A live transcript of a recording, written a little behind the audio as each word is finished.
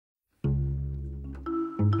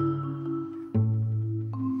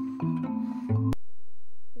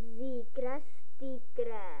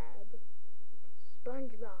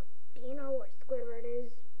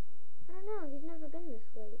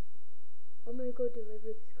gonna go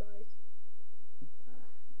deliver this, guys.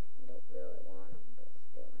 Don't really want him, but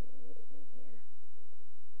still I need him here.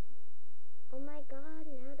 Oh my god,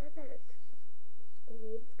 now that that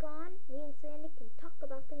squid's gone, me and Sandy can talk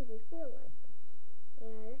about things we feel like.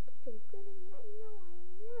 Yeah, that teacher was really mean. I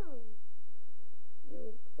know.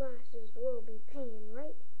 You glasses will be paying,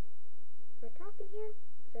 right? For talking here?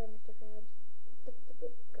 Sure, Mr. Krabs. That's a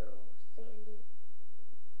good girl, Sandy.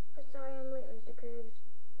 Sorry I'm late, Mr. Krabs.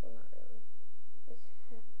 Well, not really. Just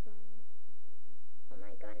have fun. Oh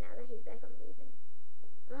my god, now that he's back, I'm leaving.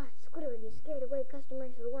 Squidward, you scared away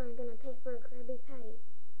customers who weren't gonna pay for a Krabby Patty.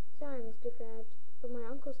 Sorry, Mr. Krabs, but my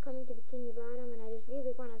uncle's coming to Bikini Bottom, and I just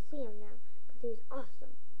really want to see him now, because he's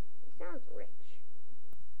awesome. He sounds rich.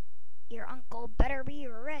 Your uncle better be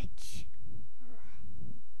rich.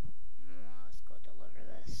 Let's go deliver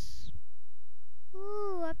this.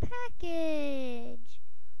 Ooh, a package.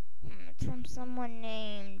 It's from someone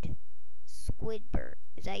named Squidward.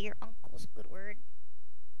 Is that your uncle, Squidward?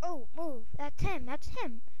 Oh, move. That's him.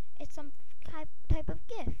 It's some type of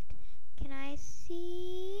gift. Can I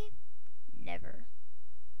see? Never.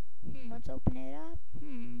 Let's open it up.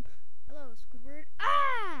 Hello, Squidward.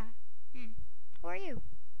 Ah! Who are you?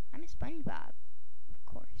 I'm a Spongebob. Of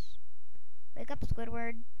course. Wake up,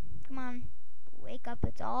 Squidward. Come on. Wake up.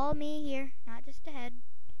 It's all me here, not just a head.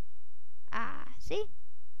 See?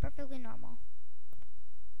 Perfectly normal.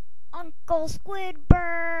 Uncle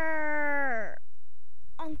Squidward!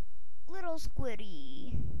 Little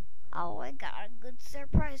Squiddy. Oh, I got a good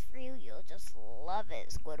surprise for you. You'll just love it,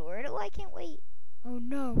 Squidward. Oh, I can't wait. Oh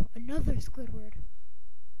no, another Squidward.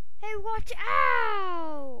 Hey, watch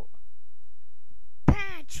out!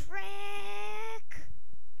 Patrick!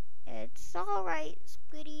 It's alright,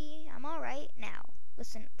 Squiddy. I'm alright. Now,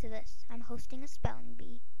 listen to this. I'm hosting a spelling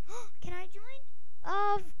bee. Can I join?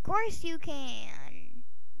 Of course you can.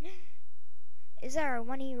 Is there a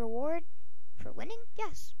money reward for winning?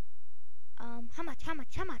 Yes. How much?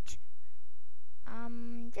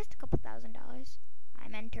 Just a couple $1,000.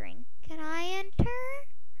 I'm entering. Can I enter?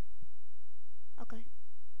 Okay.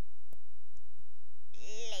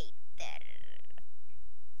 Later.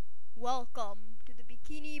 Welcome to the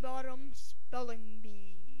Bikini Bottom Spelling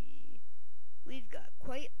Bee. We've got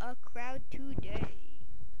quite a crowd today.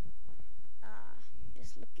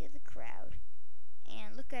 Just look at the crowd.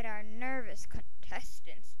 And look at our nervous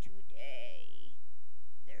contestants today.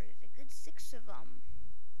 There's a good 6 of them.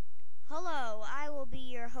 Hello, I will be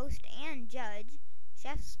your host and judge,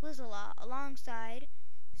 Chef Squizzle, alongside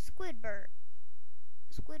Squidward.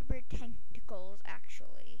 Squidward Tentacles,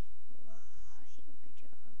 actually. I hate my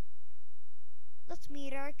job. Let's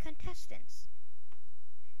meet our contestants.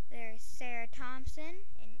 There's Sarah Thompson,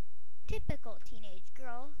 a typical teenage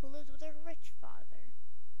girl who lives with her rich father.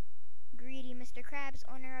 Greedy Mr. Krabs,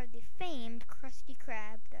 owner of the famed Krusty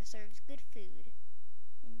Krab that serves good food.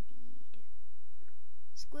 Indeed.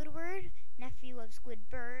 Squidward, nephew of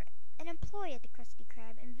Squidward, an employee at the Krusty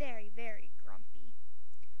Krab and very, very grumpy.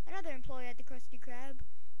 Another employee at the Krusty Krab,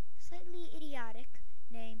 slightly idiotic,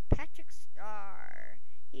 named Patrick Star.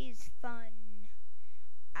 He's fun.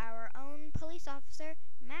 Our own police officer,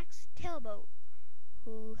 Max Tailboat,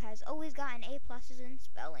 who has always gotten A+ in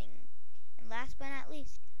spelling. And last but not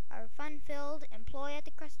least, our fun-filled employee at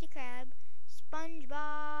the Krusty Krab,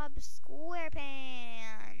 Spongebob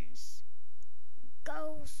SquarePants.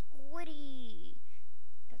 Go Squiddy!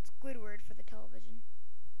 That's Squidward for the television.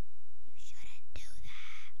 You shouldn't do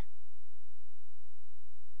that.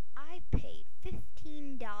 I paid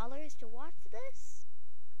 $15 to watch this?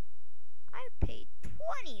 I paid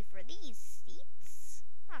 $20 for these seats?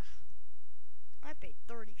 I paid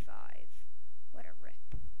 $35. What a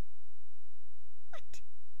rip. What?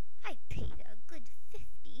 I paid a good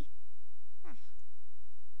 $50.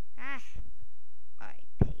 I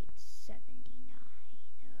paid $79.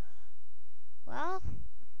 Well,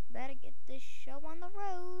 better get this show on the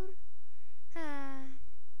road.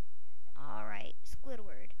 Alright,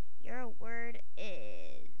 Squidward, your word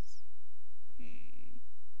is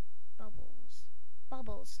bubbles.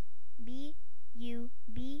 Bubbles. B-U-B-B-L-E-S.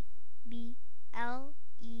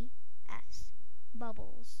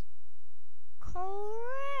 Bubbles.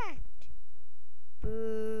 Correct.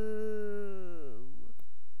 Boo.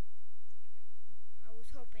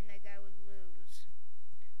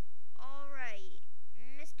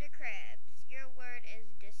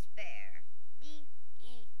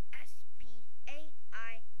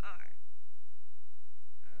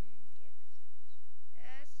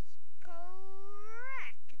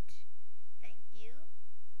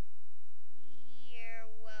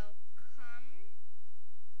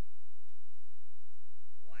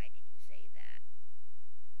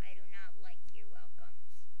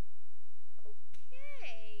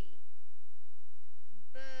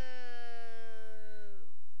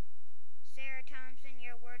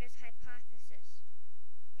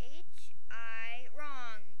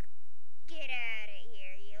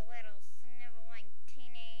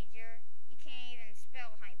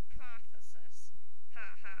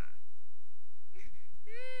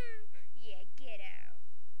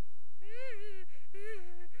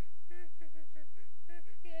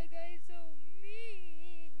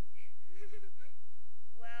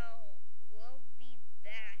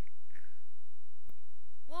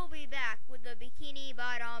 Bikini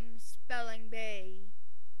Bottom Spelling Bee.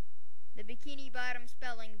 The Bikini Bottom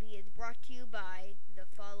Spelling Bee is brought to you by the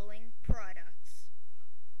following products.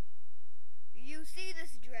 You see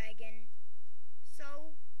this dragon?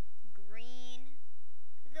 So green.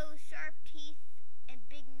 Those sharp teeth and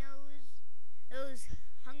big nose. Those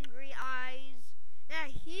hungry eyes. That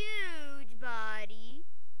huge body.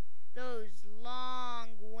 Those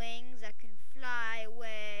long wings that can fly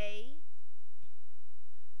away.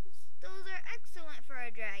 Those are excellent for a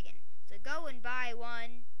dragon. So go and buy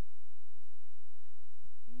one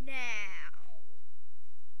now.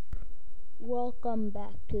 Welcome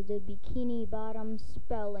back to the Bikini Bottom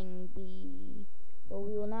Spelling Bee, where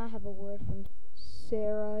we will now have a word from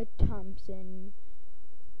Sarah Thompson.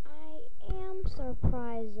 I am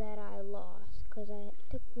surprised that I lost, because it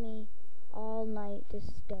took me all night to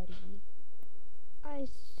study. I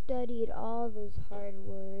studied all those hard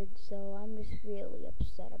words, so I'm just really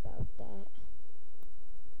upset about that.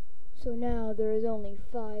 So now there is only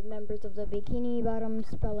 5 members of the Bikini Bottom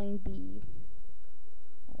Spelling Bee.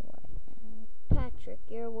 Alright, now Patrick,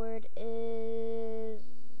 your word is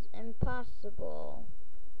impossible.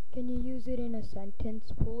 Can you use it in a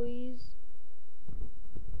sentence, please?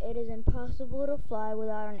 It is impossible to fly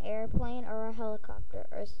without an airplane or a helicopter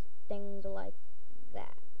or things like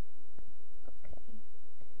that. Okay.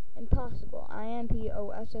 Impossible.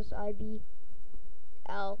 IMPOSSIBLE.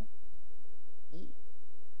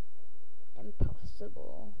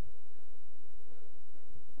 Impossible.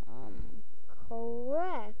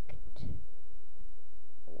 Correct.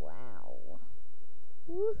 Wow.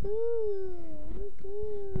 Woohoo!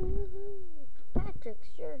 Woohoo! Woohoo! Patrick's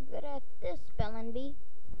sure good at this, spelling bee.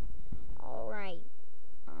 Alright.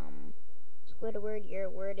 Squidward, your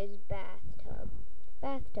word is bathtub.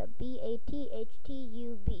 Bathtub.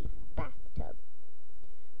 BATHTUB. Bathtub.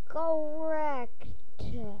 Correct.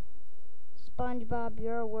 Spongebob,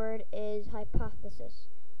 your word is hypothesis.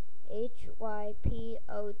 HYPOTHESIS.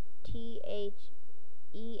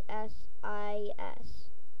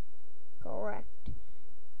 Correct.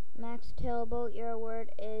 Max Tailboat, your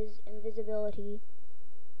word is invisibility.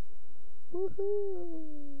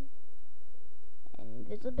 Woohoo!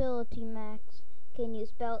 Invisibility, Max. Can you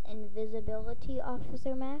spell invisibility,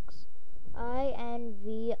 Officer Max?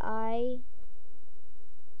 INVIC.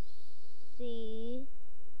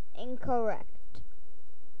 Incorrect.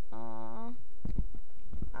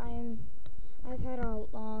 I've had a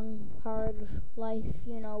long, hard life,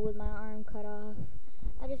 with my arm cut off.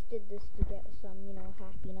 I just did this to get some,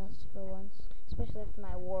 happiness for once, especially after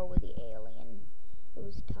my war with the alien. It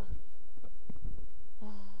was tough.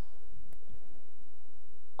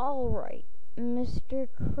 Alright, Mr.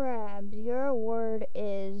 Krabs, your word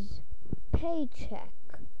is paycheck.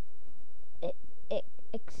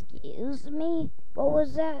 Excuse me? What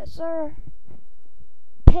was that, sir?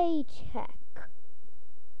 Paycheck.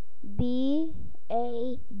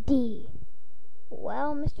 B-A-D.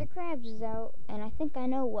 Well, Mr. Krabs is out, and I think I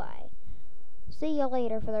know why. See you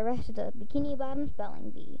later for the rest of the Bikini Bottom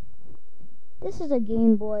Spelling Bee. This is a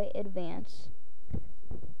Game Boy Advance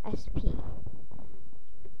SP.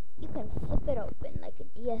 You can flip it open like a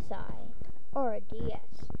DSi or a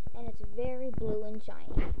DS, and it's very blue and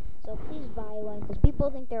shiny. So please buy one, because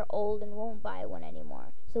people think they're old and won't buy one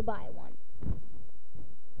anymore. So buy one.